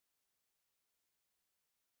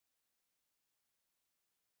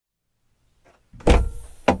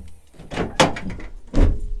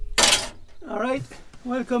Alright,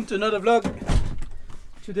 welcome to another vlog.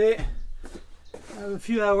 Today I have a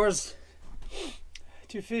few hours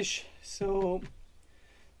to fish, so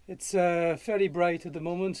it's fairly bright at the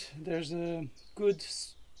moment. There's a good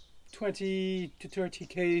 20 to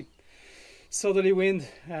 30 southerly wind.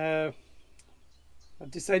 I've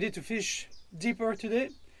decided to fish deeper today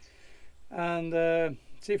and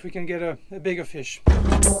see if we can get a bigger fish.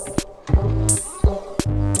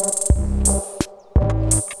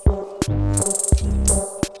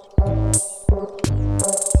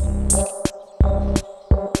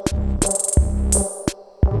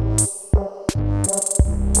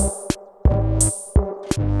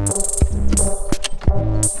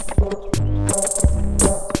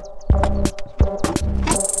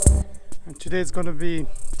 Today it's going to be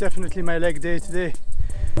definitely my leg day today.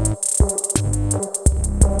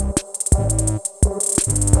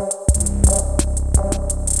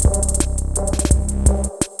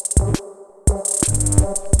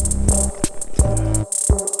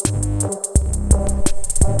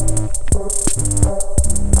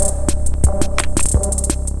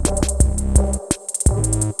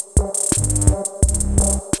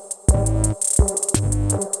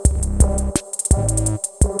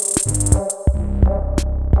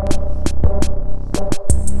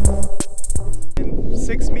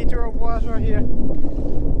 Here,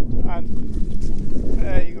 and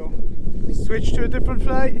there you go. Switch to a different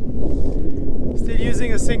fly. Still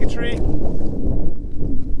using a sink tree,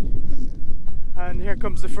 and here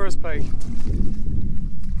comes the first pike.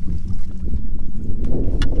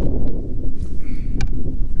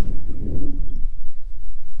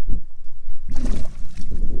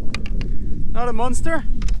 Not a monster,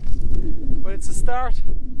 but it's a start,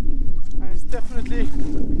 and it's definitely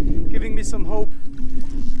giving me some hope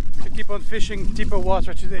to keep on fishing deeper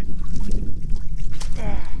water today.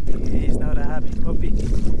 He's not a happy puppy.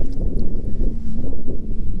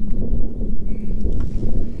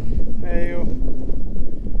 There you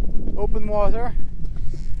go. Open water.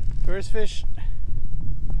 First fish.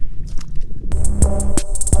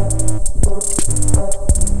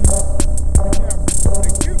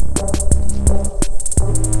 Thank you.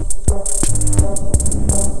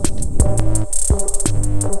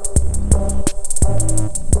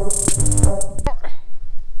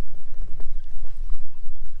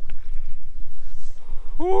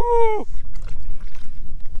 Woo!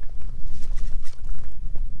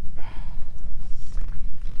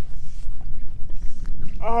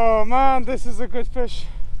 Oh man, this is a good fish.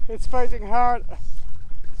 It's fighting hard.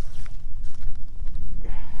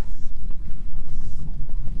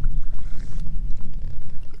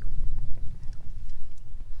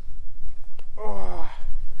 Oh.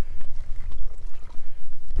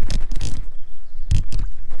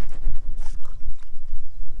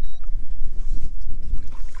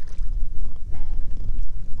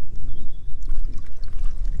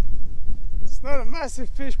 Not a massive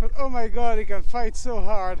fish, but oh my god, he can fight so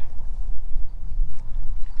hard.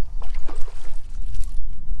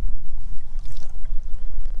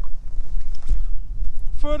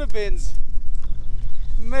 For the bins.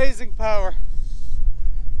 Amazing power.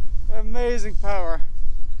 Amazing power.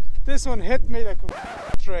 This one hit me like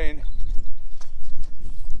a train.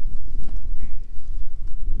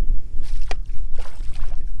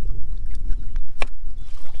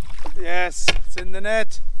 Yes, it's in the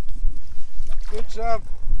net. Good job.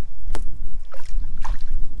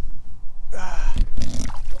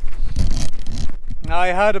 Now I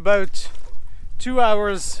had about 2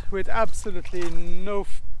 hours with absolutely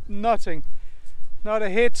nothing. Not a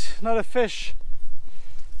hit, not a fish.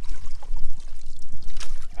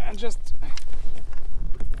 And just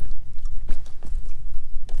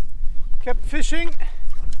kept fishing.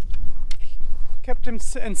 Kept him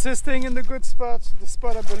insisting in the good spot, the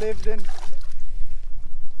spot I believed in.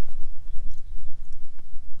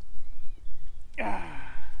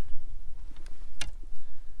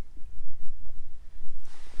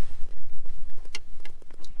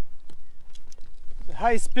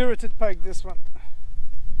 High-spirited pike, this one.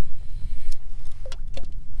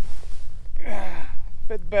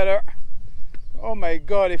 Bit better. Oh my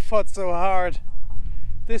god, he fought so hard.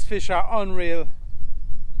 These fish are unreal.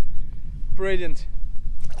 Brilliant.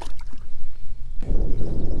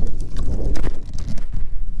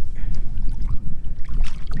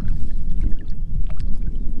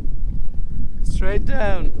 Straight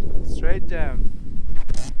down, straight down.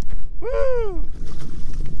 Woo!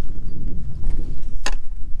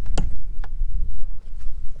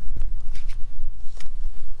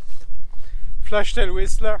 Flashtail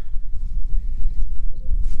whistler.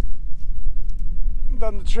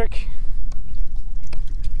 Done the trick.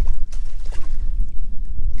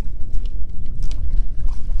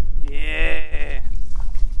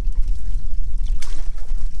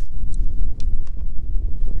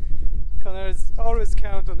 Always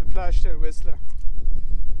count on the flashtail whistler.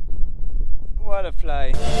 What a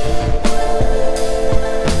fly.